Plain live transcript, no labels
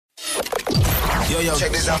Yo,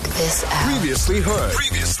 check this out. Previously heard.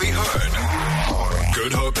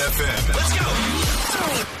 Good Hope FM. Let's go.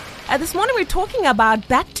 This morning we're talking about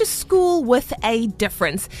back to school with a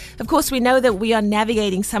difference. Of course, we know that we are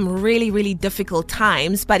navigating some really, really difficult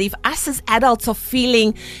times, but if us as adults are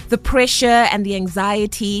feeling the pressure and the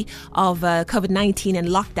anxiety of COVID-19 and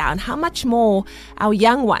lockdown, how much more our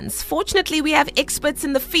young ones? Fortunately, we have experts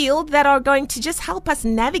in the field that are going to just help us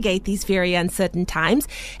navigate these very uncertain times.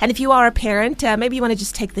 And if you are a parent, maybe you want to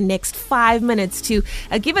just take the next 5 minutes to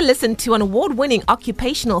give a listen to an award-winning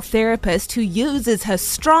occupational therapist who uses her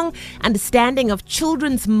strong understanding of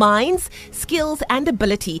children's minds, skills, and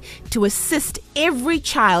ability to assist every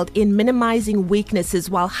child in minimizing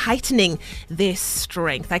weaknesses while heightening their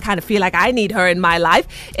strength. I kind of feel like I need her in my life.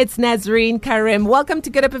 It's Nasrien Cariem. Welcome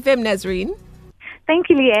to Good Hope FM, Nasrien.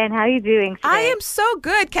 Thank you, Leigh-Anne. How are you doing today? I am so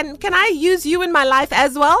good. Can I use you in my life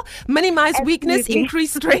as well? Minimize weakness,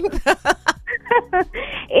 increase strength.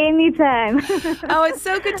 Anytime. Oh, it's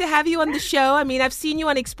so good to have you on the show. I mean, I've seen you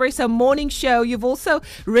on Espresso Morning Show. You've also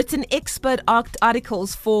written expert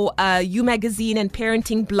articles for You Magazine and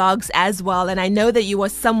parenting blogs as well. And I know that you are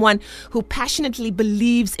someone who passionately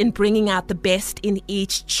believes in bringing out the best in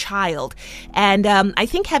each child. And I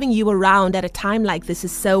think having you around at a time like this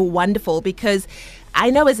is so wonderful because I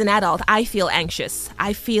know as an adult, I feel anxious.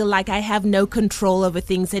 I feel like I have no control over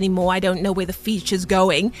things anymore. I don't know where the future's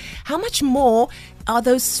going. How much more are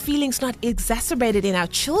those feelings not exacerbated in our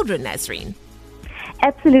children, Nasrien?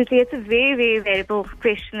 Absolutely. It's a very, very valuable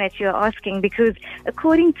question that you're asking because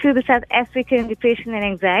according to the South African Depression and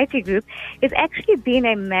Anxiety Group, there's actually been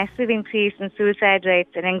a massive increase in suicide rates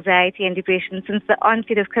and anxiety and depression since the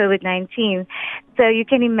onset of COVID-19. So you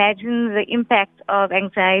can imagine the impact of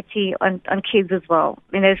anxiety on kids as well.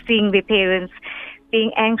 You know, seeing their parents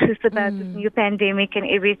being anxious about this new pandemic and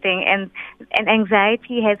everything. And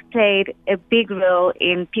anxiety has played a big role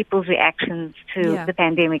in people's reactions to the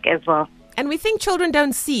pandemic as well. And we think children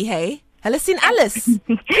don't see, hey? Hulle sien alles.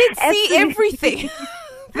 Kids see everything.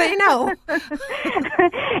 They know.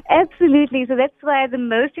 Absolutely. So that's why the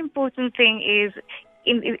most important thing is,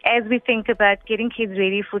 as we think about getting kids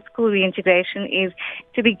ready for school reintegration, is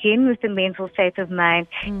to begin with the mental state of mind.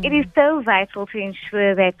 It is so vital to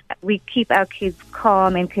ensure that we keep our kids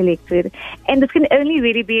calm and collected. And this can only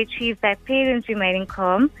really be achieved by parents remaining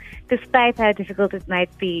calm, despite how difficult it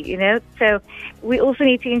might be, you know. So we also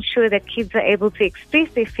need to ensure that kids are able to express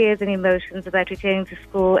their fears and emotions about returning to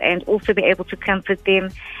school and also be able to comfort them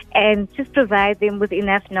and just provide them with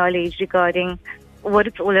enough knowledge regarding what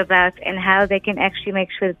it's all about and how they can actually make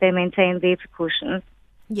sure that they maintain their precautions.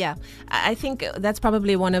 Yeah, I think that's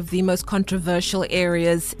probably one of the most controversial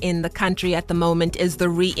areas in the country at the moment is the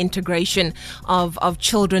reintegration of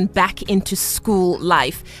children back into school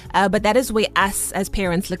life. But that is where us as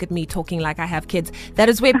parents, look at me talking like I have kids, that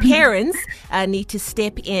is where parents need to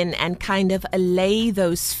step in and kind of allay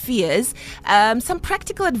those fears. Some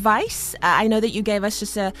practical advice. I know that you gave us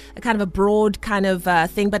just a kind of a broad kind of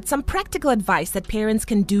thing, but some practical advice that parents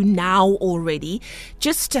can do now already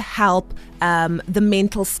just to help the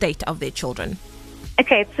mental state of their children.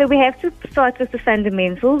 Okay, so we have to start with the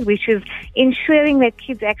fundamentals, which is ensuring that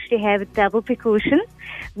kids actually have a double precaution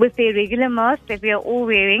with their regular mask that we are all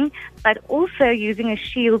wearing, but also using a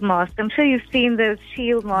shield mask. I'm sure you've seen those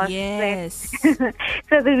shield masks. Yes.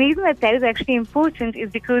 So the reason that is actually important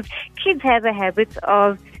is because kids have a habit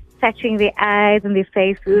of touching their eyes and their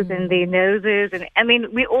faces and their noses. And I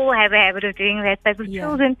mean, we all have a habit of doing that. But with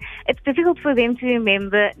children, it's difficult for them to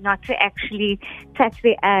remember not to actually touch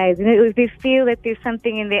their eyes. You know, if they feel that there's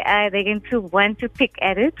something in their eye, they're going to want to pick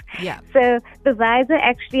at it. Yeah. So the visor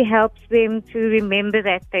actually helps them to remember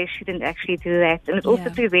that they shouldn't actually do that. And it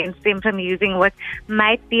also prevents them from using what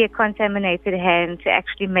might be a contaminated hand to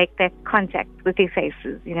actually make that contact with their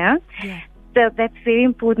faces, you know? Yeah. So that's very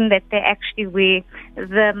important that they actually wear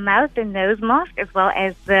the mouth and nose mask as well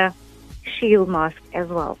as the shield mask as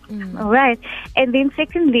well. All right. And then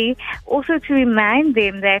secondly, also to remind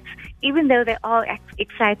them that even though they are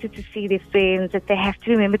excited to see their friends, that they have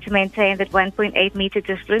to remember to maintain that 1.8 meter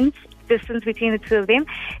distance between the two of them.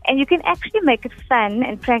 And you can actually make it fun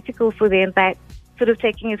and practical for them by sort of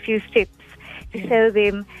taking a few steps to show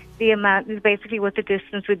them the amount is basically what the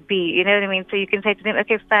distance would be. You know what I mean? So you can say to them,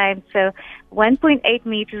 okay, fine. So 1.8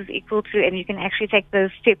 meters is equal to, and you can actually take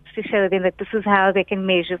those steps to show them that this is how they can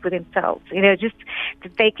measure for themselves. You know, just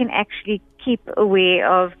that they can actually keep aware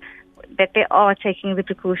of that they are taking the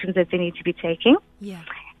precautions that they need to be taking. Yeah.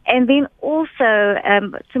 And then also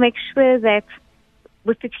to make sure that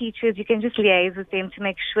with the teachers, you can just liaise with them to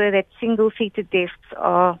make sure that single-seated desks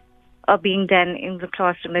are being done in the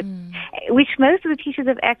classroom, which most of the teachers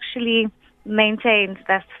have actually maintained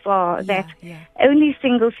thus far, that only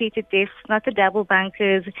single-seated desks, not the double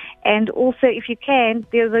bunkers, and also, if you can,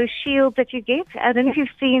 there are those shields that you get. I don't know if you've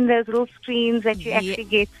seen those little screens that you actually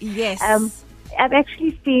get. Yes. I've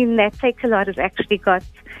actually seen that Take-A-Lot has actually got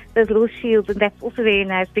those little shields, and that's also very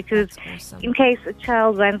nice because in case a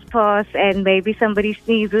child runs past and maybe somebody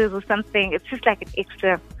sneezes or something, it's just like an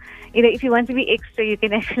extra. If you want to be extra, you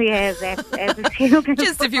can actually have that as a shield.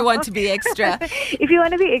 Just if you want to be extra. If you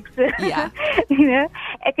want to be extra. Yeah.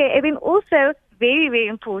 Okay, and then also, very, very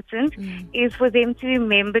important is for them to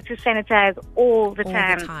remember to sanitize all the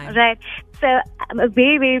time. Right? So a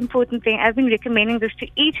very, very important thing, I've been recommending this to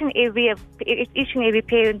each and every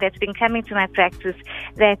parent that's been coming to my practice,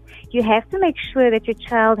 that you have to make sure that your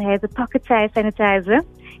child has a pocket-sized sanitizer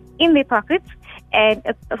in their pockets, and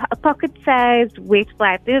a pocket-sized wet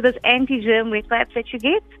wipe. There are those anti-germ wet wipes that you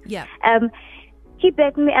get. Yeah. Keep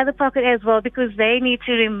that in the other pocket as well, because they need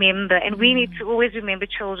to remember, and we need to always remember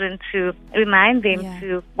children to remind them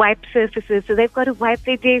to wipe surfaces. So they've got to wipe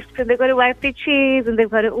their desks, and they've got to wipe their chairs, and they've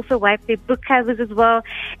got to also wipe their book covers as well.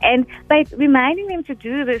 And by reminding them to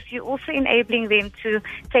do this, you're also enabling them to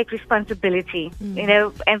take responsibility,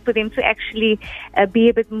 and for them to actually be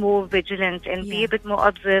a bit more vigilant and be a bit more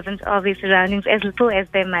observant of their surroundings, as little as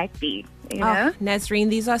they might be. Nasrien,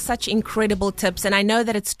 these are such incredible tips, and I know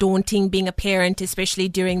that it's daunting being a parent, especially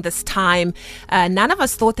during this time. None of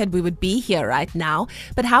us thought that we would be here right now,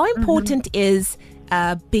 but how important is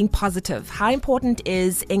being positive? How important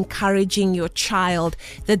is encouraging your child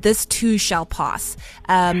that this too shall pass,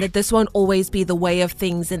 that this won't always be the way of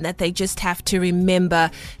things, and that they just have to remember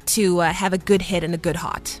to have a good head and a good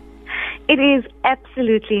heart? It is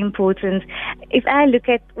absolutely important. If I look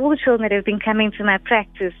at all the children that have been coming to my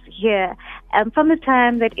practice here, from the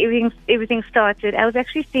time that everything started, I was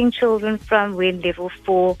actually seeing children from when level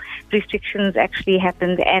 4 restrictions actually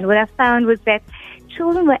happened. And what I found was that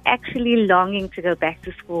children were actually longing to go back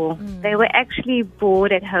to school. They were actually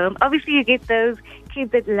bored at home. Obviously, you get those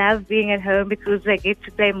kids that love being at home because they get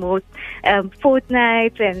to play more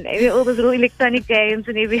Fortnite and all those little electronic games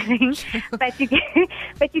and everything. But you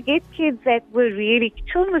get kids that were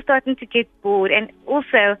children were starting to get bored. And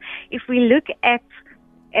also, if we look at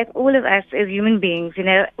all of us as human beings,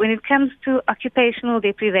 when it comes to occupational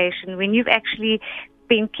deprivation, when you've actually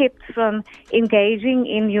been kept from engaging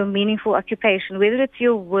in your meaningful occupation, whether it's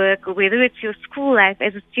your work or whether it's your school life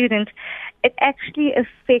as a student, it actually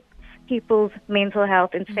affects people's mental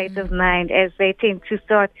health and state of mind, as they tend to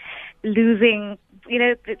start losing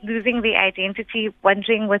the identity,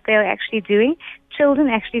 wondering what they're actually doing. Children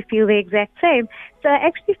actually feel the exact same. So I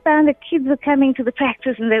actually found that kids were coming to the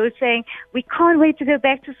practice and they were saying, we can't wait to go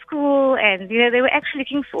back to school, and they were actually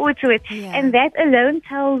looking forward to it. And that alone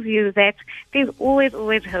tells you that there's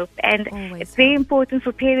always hope. And it's very important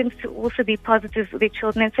for parents to also be positive with their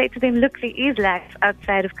children and say to them, look, there is life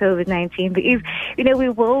outside of COVID-19. There is,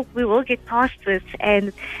 we will get past this.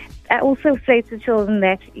 And I also say to children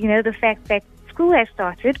that, the fact that school has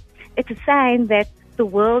started, it's a sign that the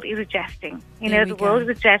world is adjusting. The world is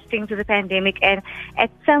adjusting to the pandemic, and at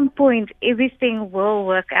some point, everything will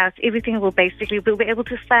work out. We'll be able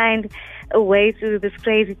to find a way through this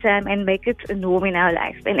crazy time and make it a norm in our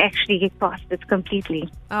life and actually get past it completely.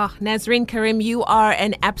 Nasrien Cariem, you are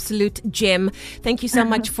an absolute gem. Thank you so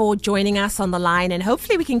much for joining us on the line, and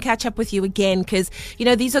hopefully we can catch up with you again, because,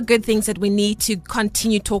 these are good things that we need to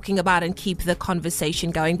continue talking about and keep the conversation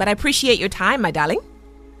going. But I appreciate your time, my darling.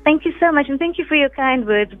 Thank you so much, and thank you for your kind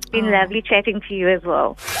words. It's been lovely chatting to you as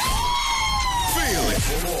well. Feel it.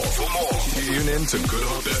 For more, tune in to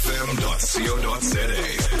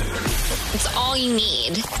goodhopefm.co.za. It's all you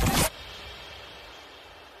need.